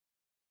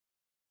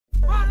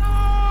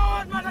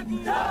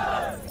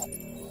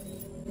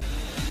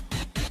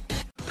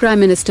Prime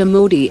Minister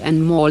Modi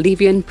and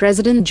Maldivian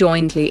President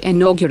jointly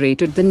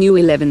inaugurated the new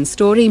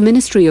 11-story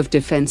Ministry of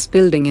Defense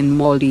building in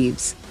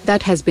Maldives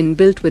that has been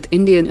built with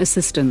Indian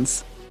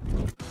assistance.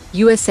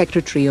 US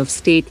Secretary of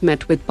State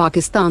met with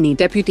Pakistani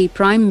Deputy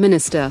Prime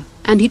Minister,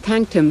 and he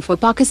thanked him for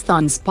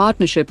Pakistan's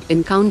partnership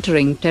in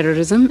countering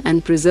terrorism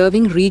and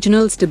preserving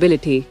regional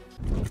stability.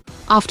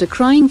 After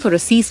crying for a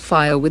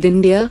ceasefire with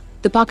India,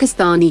 the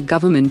Pakistani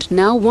government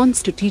now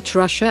wants to teach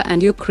Russia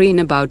and Ukraine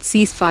about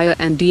ceasefire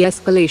and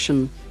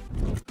de-escalation.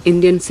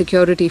 Indian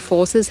security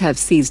forces have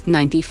seized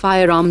 90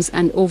 firearms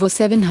and over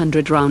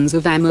 700 rounds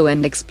of ammo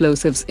and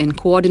explosives in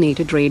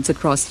coordinated raids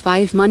across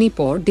 5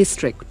 Manipur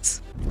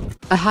districts.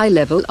 A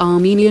high-level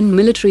Armenian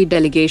military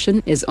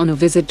delegation is on a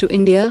visit to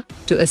India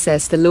to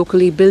assess the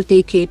locally built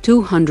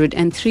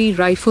AK-203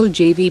 rifle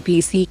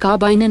JVPC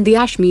carbine and the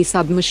Ashmi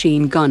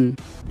submachine gun.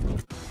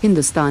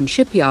 Hindustan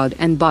Shipyard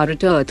and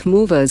Bharat Earth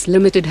Movers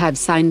Limited have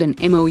signed an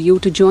MOU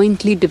to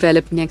jointly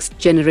develop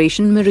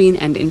next-generation marine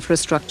and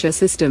infrastructure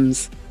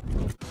systems.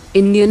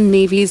 Indian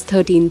Navy's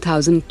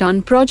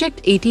 13,000-ton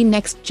Project 80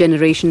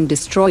 next-generation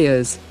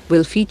destroyers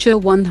will feature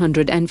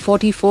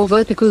 144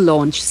 vertical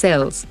launch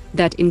cells,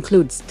 that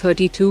includes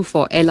 32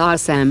 for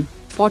LRSAM,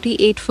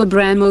 48 for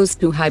BrahMos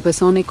 2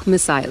 hypersonic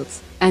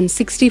missiles, and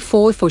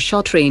 64 for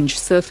short-range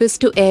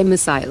surface-to-air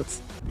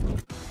missiles.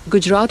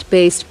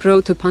 Gujarat-based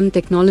Protthapan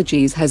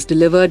Technologies has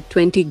delivered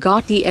 20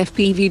 Gati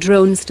FPV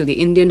drones to the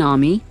Indian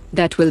Army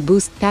that will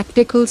boost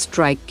tactical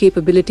strike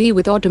capability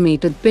with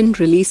automated pin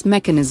release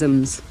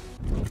mechanisms.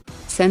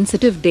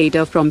 Sensitive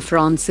data from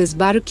France's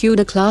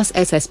Barracuda-class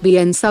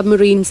SSBN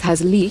submarines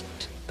has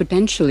leaked,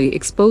 potentially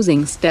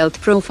exposing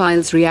stealth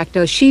profiles,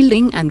 reactor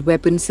shielding and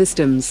weapon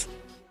systems.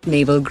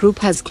 Naval Group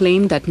has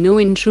claimed that no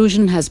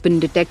intrusion has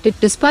been detected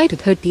despite a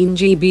 13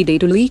 GB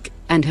data leak,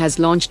 and has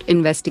launched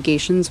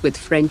investigations with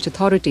French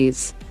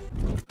authorities.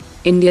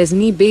 India's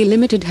Nibe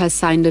Limited has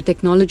signed a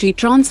technology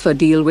transfer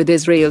deal with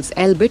Israel's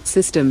Elbit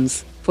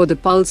Systems for the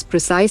PULS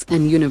Precise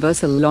and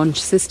Universal Launch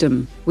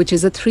System, which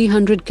is a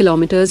 300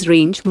 km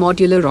range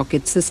modular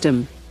rocket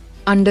system.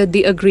 Under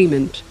the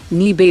agreement,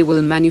 Nibe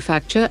will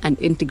manufacture and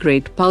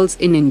integrate PULS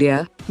in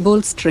India,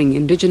 bolstering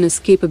indigenous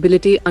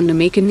capability under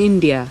Make in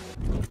India.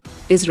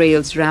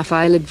 Israel's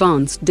Rafale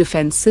Advanced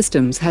Defense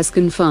Systems has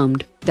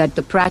confirmed that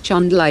the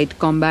Prachand light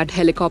combat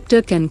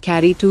helicopter can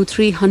carry 2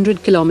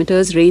 300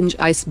 km range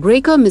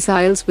icebreaker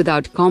missiles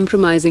without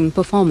compromising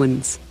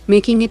performance,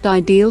 making it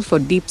ideal for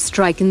deep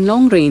strike and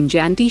long-range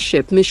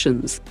anti-ship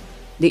missions.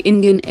 The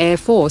Indian Air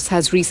Force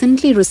has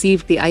recently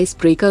received the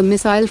icebreaker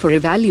missile for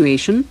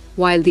evaluation,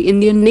 while the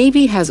Indian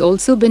Navy has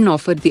also been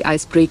offered the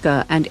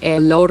icebreaker and air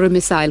Laura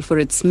missile for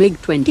its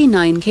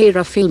MiG-29K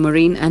Rafale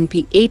Marine and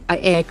P-18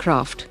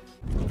 aircraft.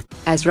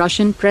 As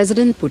Russian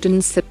President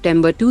Putin's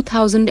September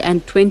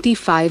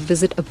 2025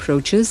 visit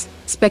approaches,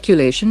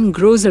 speculation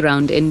grows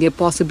around India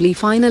possibly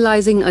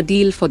finalizing a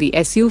deal for the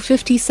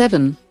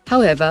Su-57.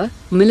 However,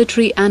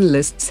 military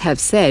analysts have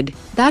said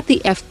that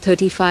the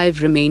F-35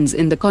 remains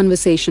in the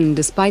conversation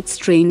despite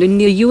strained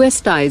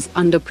India-US ties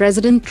under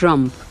President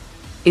Trump.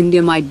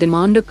 India might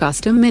demand a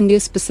custom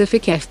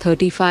India-specific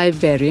F-35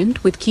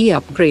 variant with key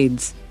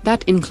upgrades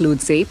that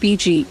includes a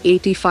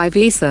PG-85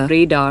 laser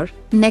radar,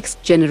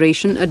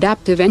 next-generation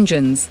adaptive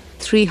engines,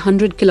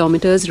 300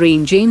 km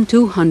range and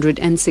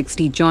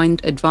 260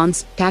 Joint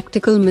Advanced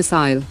Tactical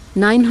Missile,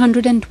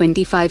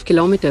 925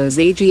 km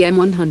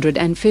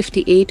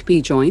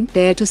AGM-158P Joint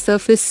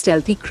Air-to-Surface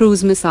Stealthy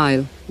Cruise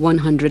Missile,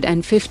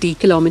 150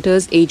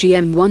 km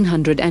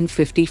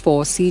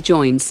AGM-154C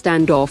Joint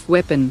Standoff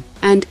Weapon,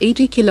 and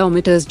 80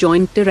 km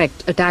Joint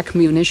Direct Attack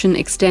Munition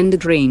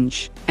Extended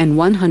Range, and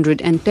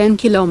 110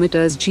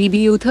 km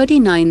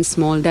GBU-39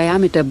 Small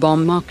Diameter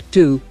Bomb Mark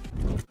II.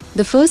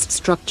 The first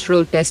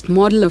structural test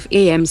model of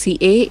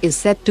AMCA is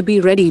set to be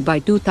ready by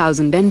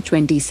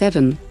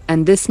 2027,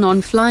 and this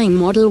non-flying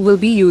model will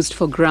be used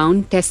for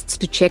ground tests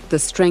to check the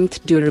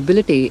strength,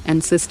 durability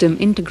and system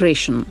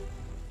integration.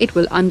 It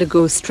will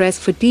undergo stress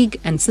fatigue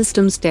and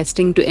systems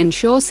testing to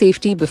ensure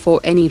safety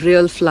before any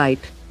real flight,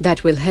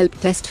 that will help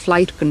test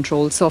flight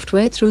control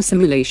software through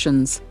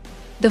simulations.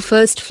 The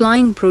first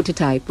flying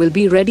prototype will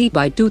be ready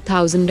by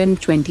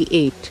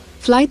 2028.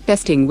 Flight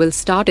testing will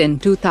start in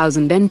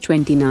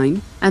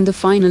 2029, and the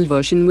final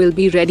version will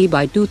be ready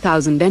by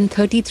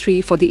 2033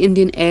 for the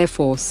Indian Air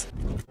Force.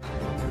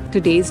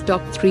 Today's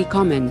top 3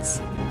 comments.